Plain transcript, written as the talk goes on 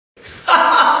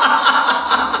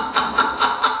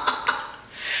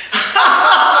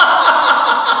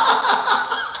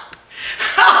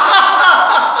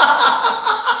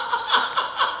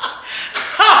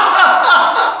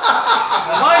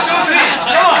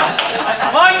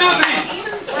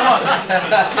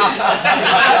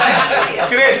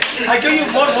Great. I give you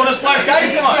more bonus points.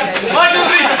 Guys, come on. 1, 2, 3.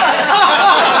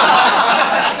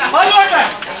 One more time.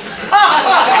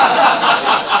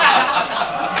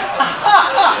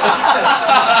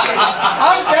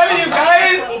 I'm telling you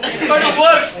guys, it's going to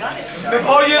work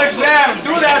before your exam.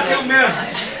 Do that few minutes.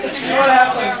 See what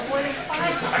happens.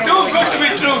 Too good to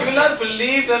be true. You will not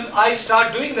believe when I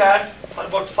start doing that for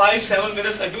about 5-7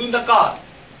 minutes. I do in the car.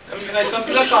 When I come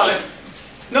to the college,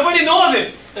 nobody knows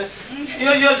it. You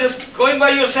know, you're just going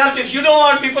by yourself. If you don't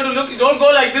want people to look, you don't go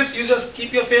like this. You just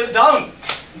keep your face down.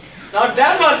 Not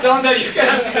that much down that you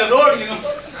cannot see the road, you know.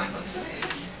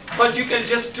 But you can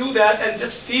just do that and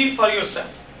just feel for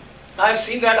yourself. I've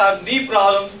seen that. I have knee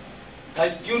problems.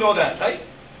 You know that, right?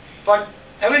 But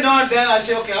every now and then I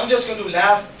say, okay, I'm just going to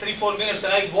laugh 3-4 minutes.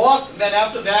 Then I walk. Then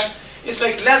after that, it's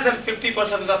like less than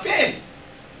 50% of the pain.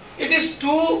 It is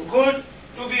too good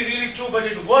to be really true, but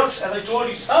it works. As I told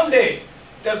you, someday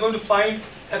they're going to find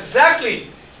exactly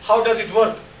how does it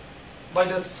work.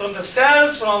 From the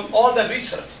cells, from all the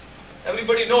research.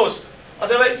 Everybody knows.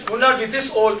 Otherwise, it would not be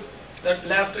this old that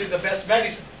laughter is the best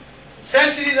medicine.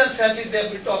 Centuries and centuries they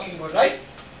have been talking about, right?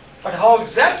 But how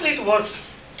exactly it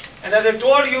works. And as I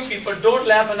told you, people don't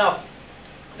laugh enough.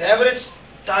 The average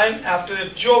time after a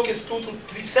joke is 2 to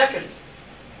 3 seconds.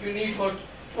 You need about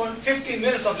 15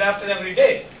 minutes of laughter every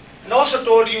day. And also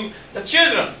told you the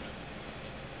children,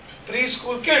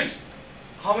 preschool kids,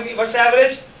 what's the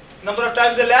average number of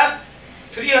times they laugh?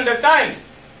 300 times.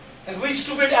 And we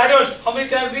stupid adults, how many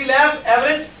times we laugh?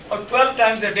 Average or 12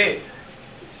 times a day.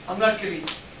 I'm not kidding.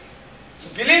 So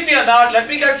believe me or not, let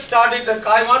me get started.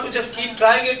 I want to just keep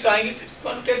trying it. It's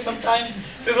going to take some time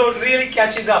before it really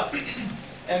catches up.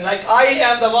 And like I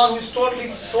am the one who is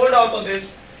totally sold out on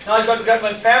this, now I've got to get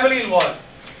my family involved.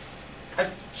 I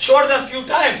showed them a few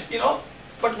times, you know,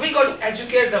 but we got to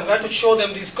educate them, we got to show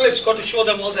them these clips, got to show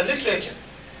them all the literature.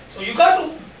 So you got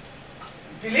to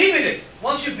believe in it.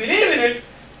 Once you believe in it,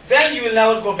 then you will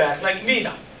never go back, like me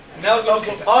now. Never go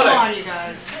back. All right. Come on, you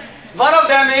guys. One of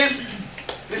them is,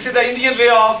 this is the Indian way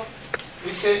of,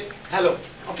 we say hello,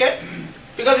 okay?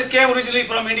 Because it came originally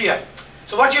from India.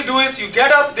 So what you do is, you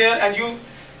get up there and you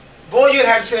bow your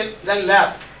head, say, then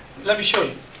laugh. Let me show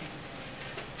you.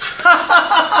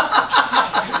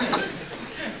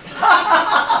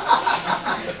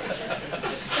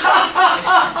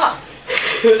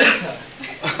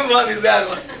 One is that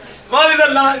one. One is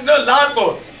a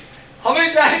lawnmower. How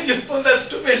many times you pull that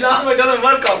stupid lawnmower, it doesn't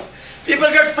work out. People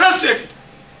get frustrated.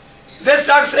 They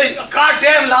start saying, oh, God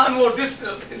damn lawnmower, this.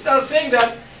 Instead of saying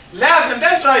that, laugh and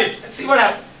then try it and see what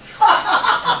happens.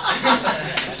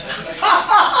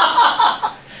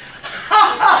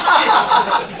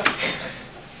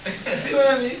 See what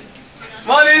I mean?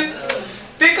 One is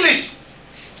ticklish.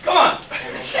 Come on.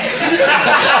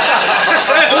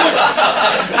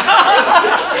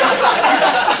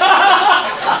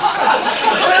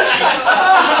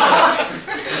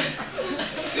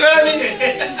 See what I mean?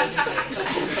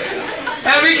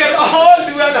 And we can all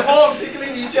do at home,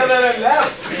 tickling each other and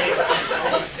laugh.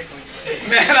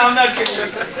 Man, I'm not kidding.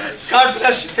 God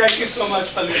bless you. Thank you so much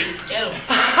for listening.